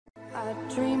I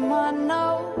dream I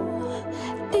know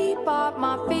deep up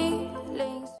my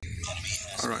feelings.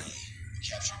 All right.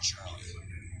 Capture Charlie.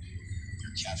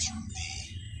 You're capturing B.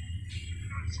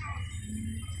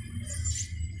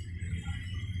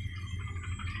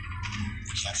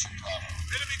 We captured Bravo.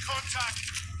 Enemy contact.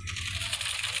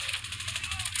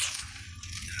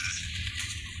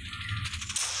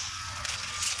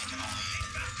 Taking the lead.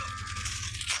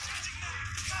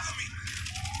 Cover me.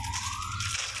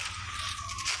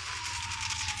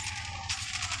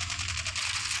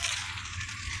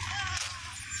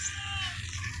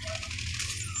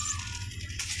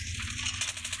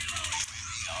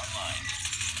 Online.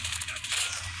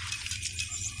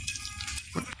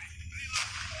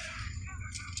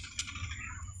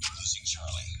 Losing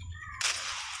Charlie.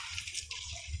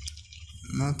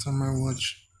 Not on my watch.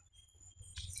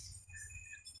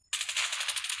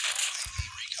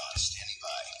 Recon standing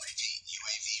by. Repeat,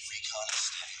 UAV recon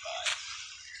standing by.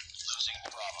 Losing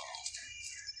Bravo.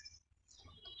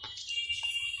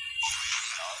 UAV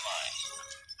online.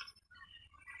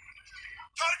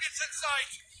 Targets in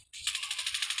sight.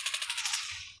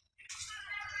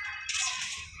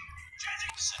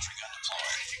 Sentry gun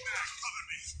deployed. Cover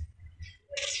me.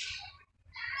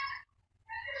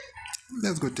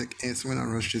 Let's go take S when I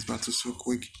rush this battle so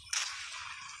quick.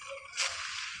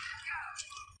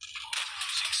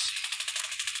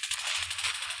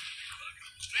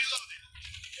 Reloading.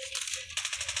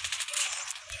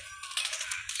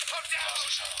 Come down.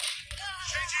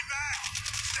 Changing back.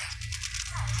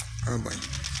 Oh boy,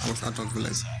 I was out of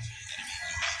village. Enemy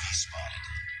UAV spotted.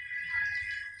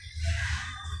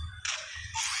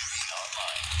 UAV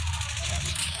online.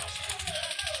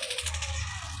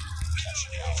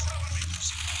 Captured Alpha.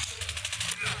 Losing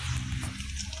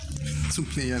 2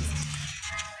 players.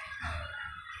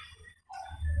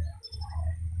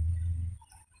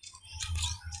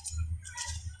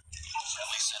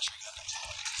 friendly sentry gun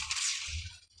deployed.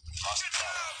 Lost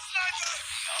Bravo.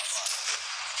 UAV online.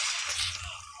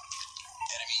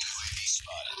 Enemy UAV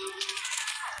spotted.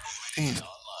 Damn. UAV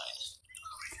online.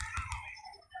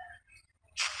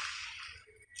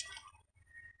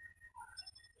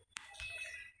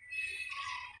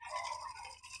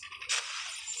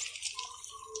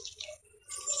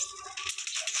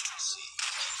 Capturing C.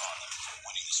 Keep on them. We're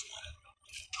winning this one.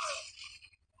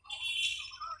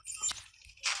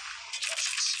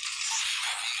 Capturing C.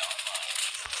 UAV online.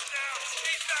 Down.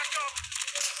 Speed back up.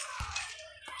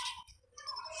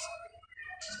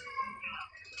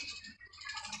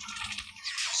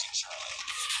 Losing Charlie.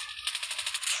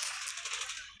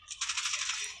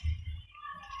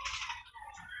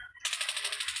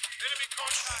 Enemy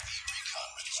contact. Recon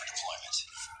ready for deployment.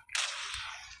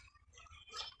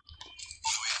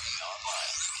 UAV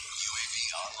online. UAV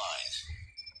online.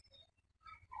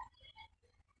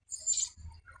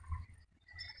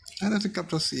 I don't think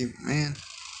capture C, man.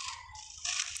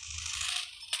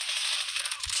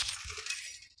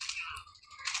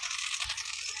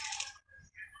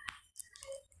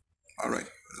 Alright,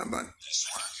 not bad. Nice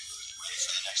work. Ready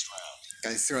for the next round.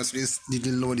 Guys, seriously,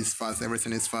 the load is fast.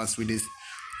 Everything is fast with this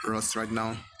RUS right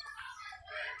now.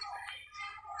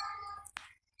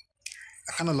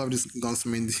 I kind of love this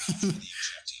gunsmith. The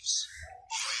objectives.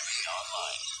 UAV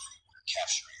online.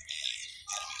 Capturing A.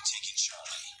 Enemy taking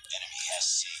Charlie. Enemy has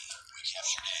C. We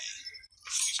captured A.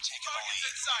 We've taken the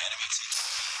lead. Enemy taking B.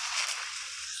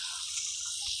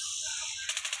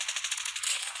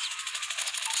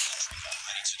 Sentry gun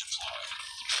ready to deploy.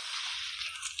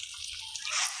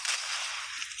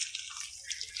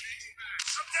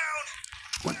 I'm down.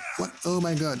 What? Oh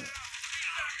my god. We're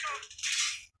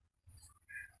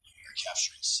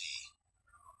capturing C.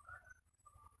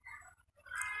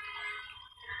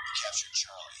 We captured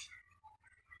Charlie.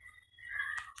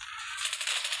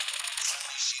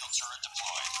 Friendly shield turret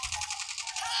deployed.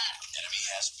 Enemy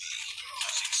has B.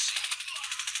 Losing C.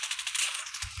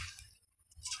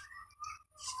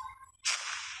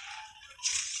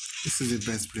 This is the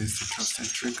best place to trust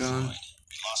sentry gun.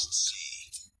 We lost C.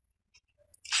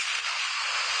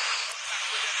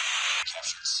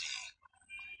 Captured C.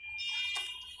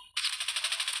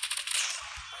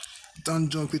 Don't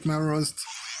joke with my rust.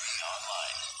 UAV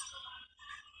online.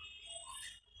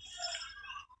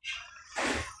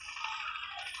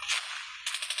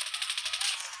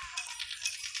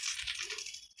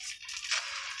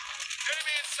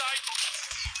 Enemy in sight.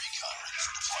 UAV recon ready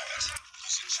for deployment.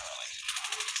 Losing Charlie.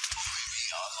 UAV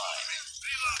online.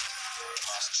 Reload.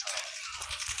 Lost Charlie.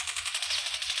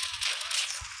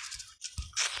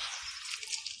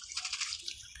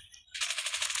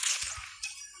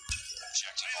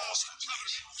 Objective almost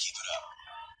complete. Keep it up.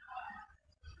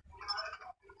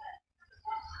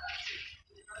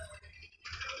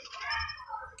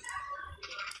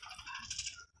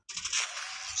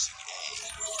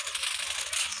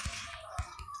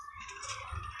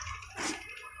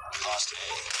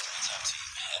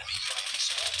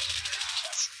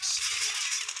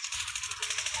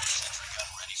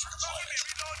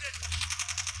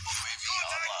 UAV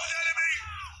online.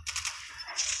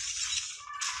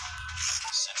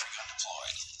 Sentry gun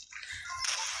deployed.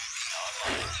 UAV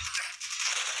online.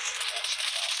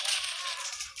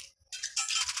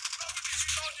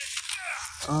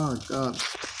 Oh god,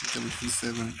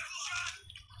 W57.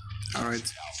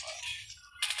 Alright.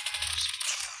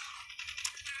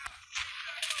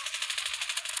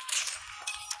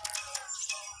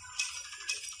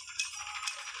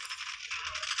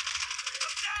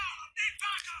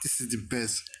 This is the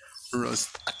best RUS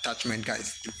attachment,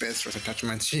 guys. The best RUS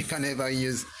attachment you can ever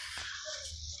use.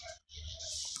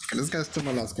 Okay, this guy's too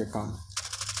much. Okay, come.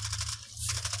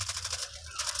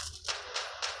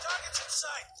 Targets in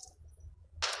sight.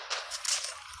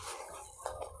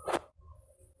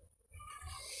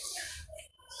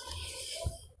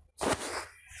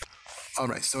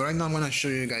 Alright, so right now I'm gonna show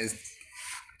you guys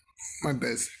my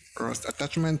best RUS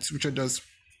attachment, which are just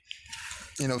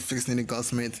fixed in the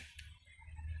Gunsmith.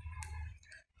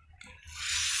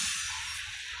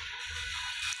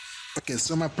 Okay,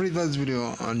 so my previous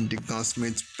video on the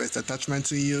Gunsmith best attachment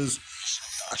to use,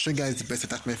 I showed you guys the best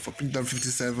attachment for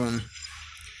PW57.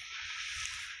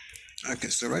 Okay,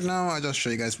 so right now I just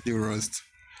show you guys the RUS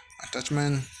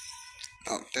attachment.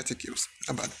 Oh, 30 kills,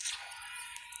 not bad.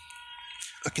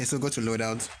 Okay, so go to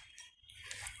loadout.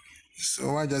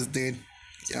 So what I just did,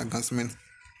 yeah, Gunsmith.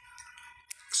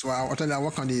 So I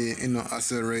work on the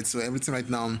accelerate. So everything right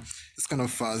now is kind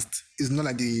of fast. It's not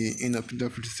like the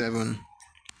PW57.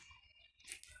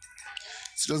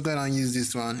 So just go ahead and use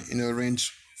this one,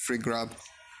 range free grab.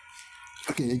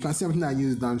 Okay, you can see everything I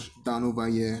used down over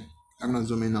here. I'm gonna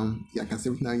zoom in now. Yeah, I can see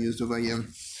everything I used over here.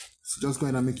 So just go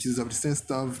ahead and make use of the same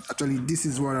stuff. Actually, this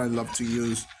is what I love to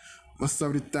use most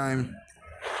of the time.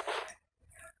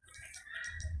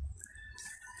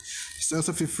 So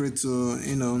also feel free to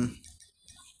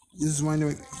use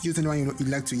anyone you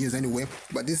like to use anyway.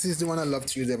 But this is the one I love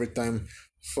to use every time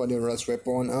for the RUS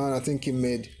weapon, and I think it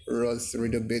made RUS a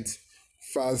little bit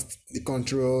fast, the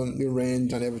control, the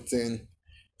range, and everything.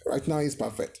 Right now it's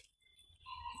perfect.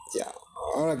 Yeah.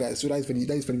 Alright guys, so that is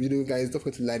for the video, guys. Don't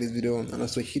forget to like this video and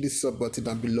also hit the sub button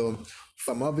down below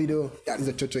for more video. That is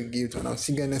Ochoochogift, and I'll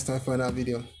see you guys next time for another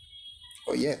video.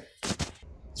 Oh yeah.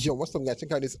 Yo, what's up guys?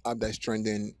 Check out this app that's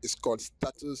trending. It's called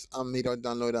Status and Media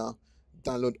Downloader.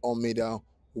 Download all media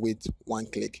with one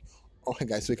click. Okay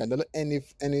guys, so you can download any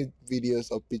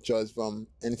videos or pictures from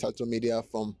any social media,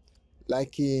 from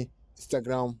Likey,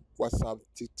 Instagram, WhatsApp,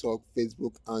 TikTok,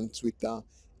 Facebook, and Twitter,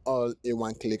 all in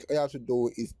one click. All you have to do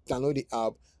is download the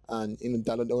app and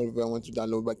download whatever you want to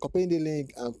download by copying the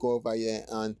link and go over here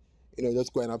and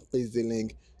just go ahead and paste the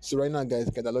link. So right now guys,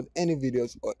 you can download any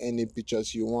videos or any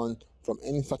pictures you want from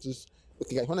any status.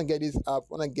 Okay guys, wanna get this app,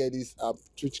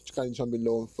 click down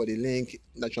below for the link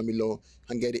down below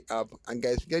and get the app. And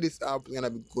guys, get this app, it's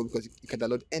gonna be cool because you can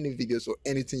download any videos or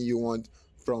anything you want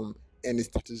from any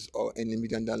status or any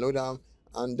media downloader.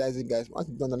 And that's it guys. Once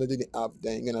you download the app,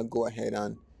 then you're gonna go ahead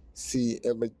and see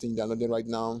everything downloaded right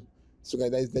now. So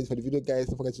guys, that's for the video guys.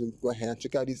 Don't forget to go ahead and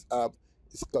check out this app.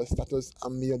 It's called Status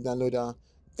and Media Downloader.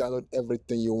 Download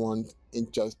everything you want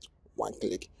in just one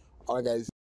click. Alright guys,